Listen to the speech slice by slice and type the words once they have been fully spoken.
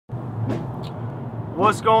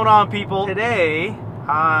What's going on, people? Today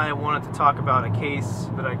I wanted to talk about a case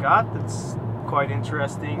that I got that's quite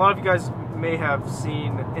interesting. A lot of you guys may have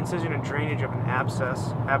seen incision and drainage of an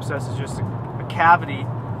abscess. Abscess is just a cavity,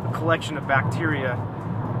 a collection of bacteria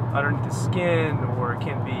underneath the skin, or it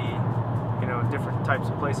can be, you know, different types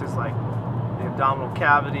of places like the abdominal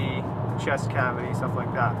cavity, the chest cavity, stuff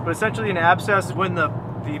like that. But essentially an abscess is when the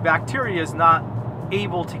bacteria is not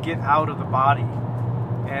able to get out of the body.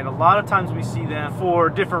 And a lot of times we see them for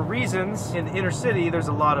different reasons. In the inner city, there's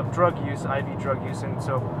a lot of drug use, IV drug use, and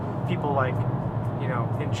so people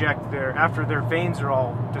inject after their veins are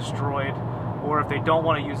all destroyed, or if they don't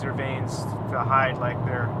want to use their veins to hide like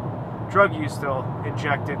their drug use, they'll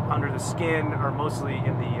inject it under the skin, or mostly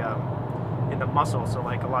in the muscle. So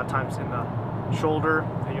like a lot of times in the shoulder,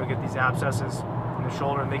 and you'll get these abscesses in the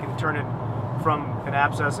shoulder, and they can turn it from an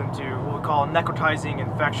abscess into what we call a necrotizing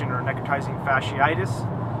infection or necrotizing fasciitis.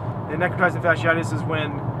 The necrotizing fasciitis is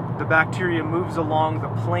when the bacteria moves along the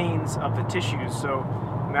planes of the tissues. So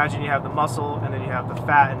imagine you have the muscle, and then you have the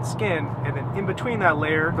fat and skin, and then in between that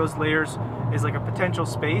layer, those layers is like a potential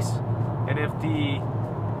space. And if the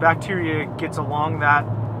bacteria gets along that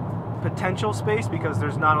potential space, because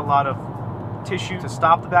there's not a lot of tissue to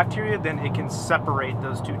stop the bacteria, then it can separate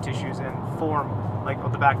those two tissues and form, like,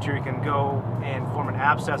 the bacteria can go and form an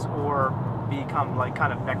abscess or become like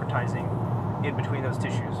kind of necrotizing in between those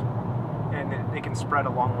tissues, and it can spread a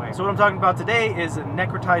long way. So what I'm talking about today is a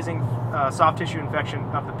necrotizing soft tissue infection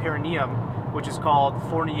of the perineum, which is called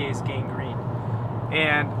Fournier Gangrene.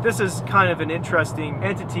 And this is kind of an interesting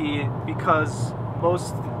entity because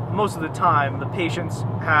most of the time the patients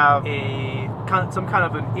have some kind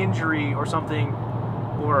of an injury or something,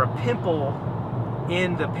 or a pimple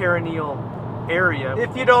in the perineal area.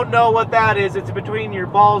 If you don't know what that is, it's between your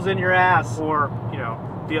balls and your ass, or, you know,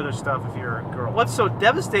 the other stuff if you're a girl. What's so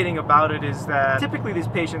devastating about it is that typically these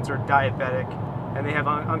patients are diabetic, and they have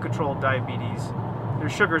uncontrolled diabetes. Their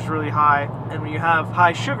sugar's really high, and when you have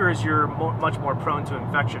high sugars, you're much more prone to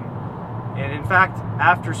infection. And in fact,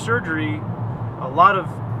 after surgery, a lot of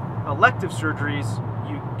elective surgeries,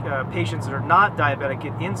 patients that are not diabetic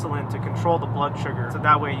get insulin to control the blood sugar, so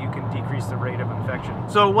that way you can decrease the rate of infection.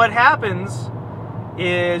 So what happens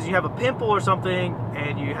is you have a pimple or something,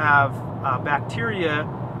 and you have bacteria,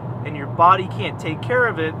 and your body can't take care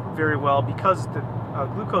of it very well because the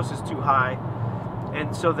glucose is too high,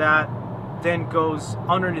 and so that then goes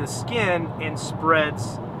underneath the skin and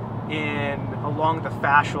spreads along the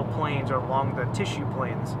fascial planes, or along the tissue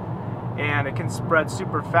planes, and it can spread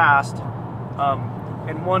super fast.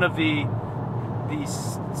 And one of these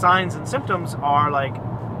signs and symptoms are, like,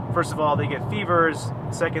 first of all, they get fevers.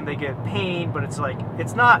 Second, they get pain, but it's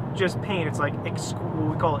not just pain. It's like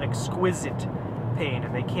what we call exquisite pain,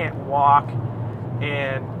 and they can't walk.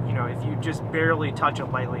 And, you know, if you just barely touch it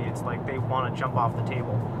lightly, it's like they want to jump off the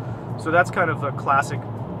table. So that's kind of the classic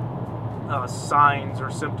signs or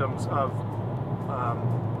symptoms of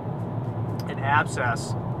an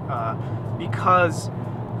abscess, because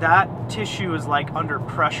that tissue is like under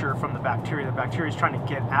pressure from the bacteria. The bacteria is trying to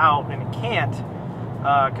get out, and it can't,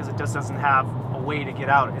 because it just doesn't have a way to get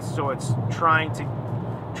out. So it's trying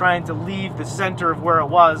to leave the center of where it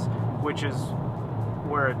was, which is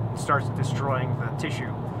where it starts destroying the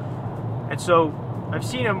tissue. And so I've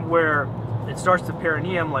seen them where it starts the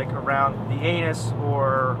perineum, like around the anus,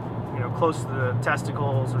 or, you know, close to the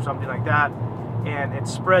testicles or something like that, and it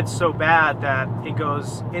spreads so bad that it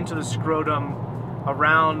goes into the scrotum,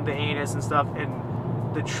 around the anus and stuff.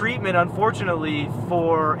 And the treatment, unfortunately,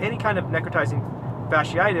 for any kind of necrotizing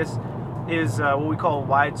fasciitis is what we call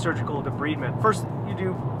wide surgical debridement. First, you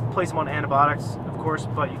do place them on antibiotics, of course,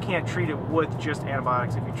 but you can't treat it with just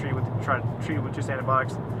antibiotics. If you try to treat it with just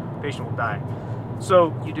antibiotics, the patient will die.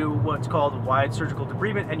 So you do what's called wide surgical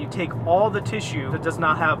debridement, and you take all the tissue that does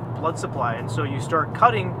not have blood supply, and so you start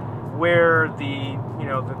cutting where you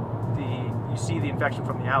see the infection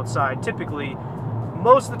from the outside. Typically,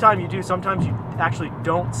 most of the time you do. Sometimes you actually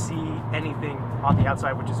don't see anything on the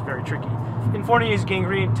outside, which is very tricky. In Fournier's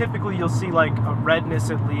gangrene, typically you'll see like a redness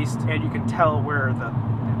at least, and you can tell where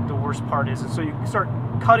the worst part is. And so you start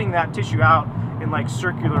cutting that tissue out in like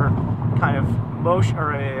circular kind of motion,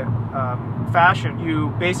 or a fashion. You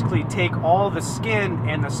basically take all the skin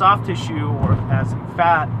and the soft tissue, or as in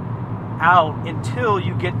fat, out until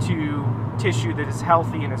you get to tissue that is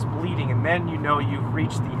healthy and is bleeding, and then you know you've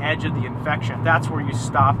reached the edge of the infection. That's where you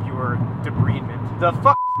stop your debridement. The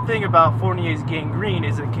thing about Fournier's gangrene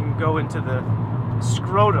is it can go into the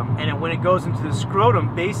scrotum, and when it goes into the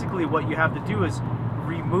scrotum, basically what you have to do is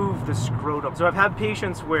remove the scrotum. So I've had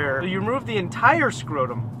patients where you remove the entire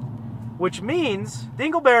scrotum, which means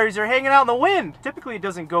dingleberries are hanging out in the wind. Typically it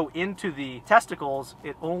doesn't go into the testicles,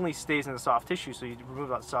 it only stays in the soft tissue, so you remove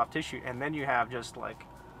that soft tissue, and then you have just like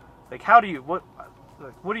how do you,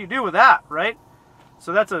 what do you do with that, right?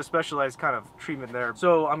 So that's a specialized kind of treatment there.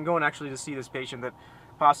 So I'm going actually to see this patient that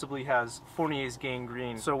possibly has Fournier's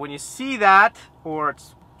gangrene. So when you see that, or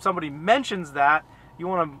somebody mentions that, you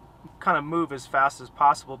want to kind of move as fast as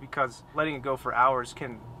possible, because letting it go for hours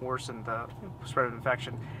can worsen the spread of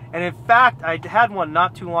infection. And in fact, I had one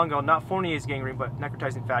not too long ago, not Fournier's gangrene, but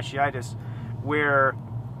necrotizing fasciitis, where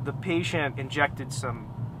the patient injected some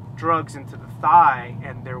drugs into the thigh,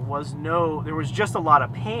 and there was just a lot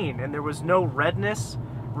of pain, and there was no redness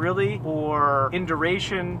really, or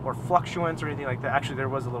induration or fluctuance or anything like that. Actually, there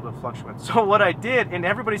was a little bit of fluctuance. So what I did, and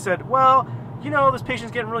everybody said, well, you know, this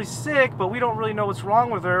patient's getting really sick, but we don't really know what's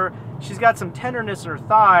wrong with her. She's got some tenderness in her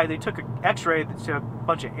thigh. They took an x-ray to a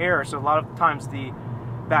bunch of air, so a lot of times the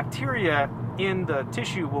bacteria in the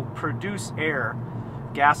tissue will produce air,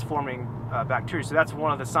 gas-forming bacteria. So that's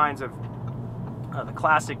one of the signs of the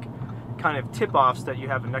classic kind of tip-offs that you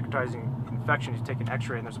have a necrotizing infection. You take an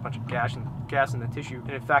x-ray and there's a bunch of gas in the tissue.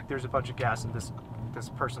 And in fact, there's a bunch of gas in this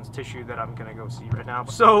person's tissue that I'm gonna go see right now.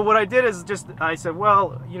 So what I did is I said,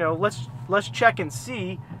 well, you know, let's check and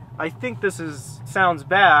see. I think this sounds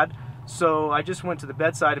bad. So I just went to the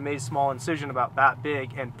bedside and made a small incision about that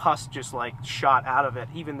big, and pus just like shot out of it,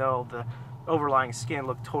 even though the overlying skin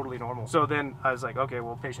looked totally normal. So then I was like, okay,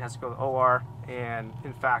 well, patient has to go to the OR. And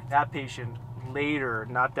in fact, that patient later,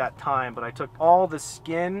 not that time, but I took all the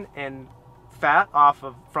skin and fat off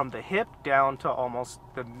from the hip down to almost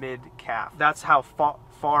the mid calf. That's how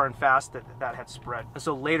far and fast that had spread. And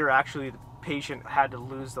so later, actually, the patient had to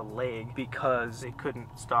lose the leg because they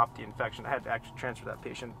couldn't stop the infection. I had to actually transfer that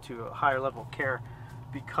patient to a higher level of care,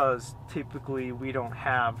 because typically we don't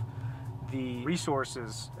have the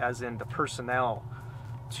resources, as in the personnel,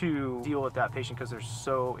 to deal with that patient, because there's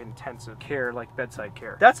so intensive care, like bedside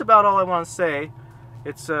care. That's about all I want to say.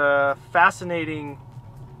 It's fascinating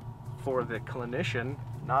for the clinician,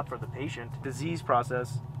 not for the patient. Disease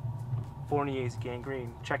process, Fournier's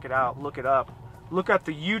gangrene. Check it out, look it up. Look at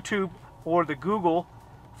the YouTube or the Google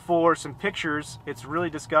for some pictures. It's really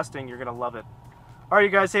disgusting. You're gonna love it. All right, you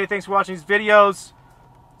guys, hey, thanks for watching these videos.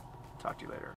 Talk to you later.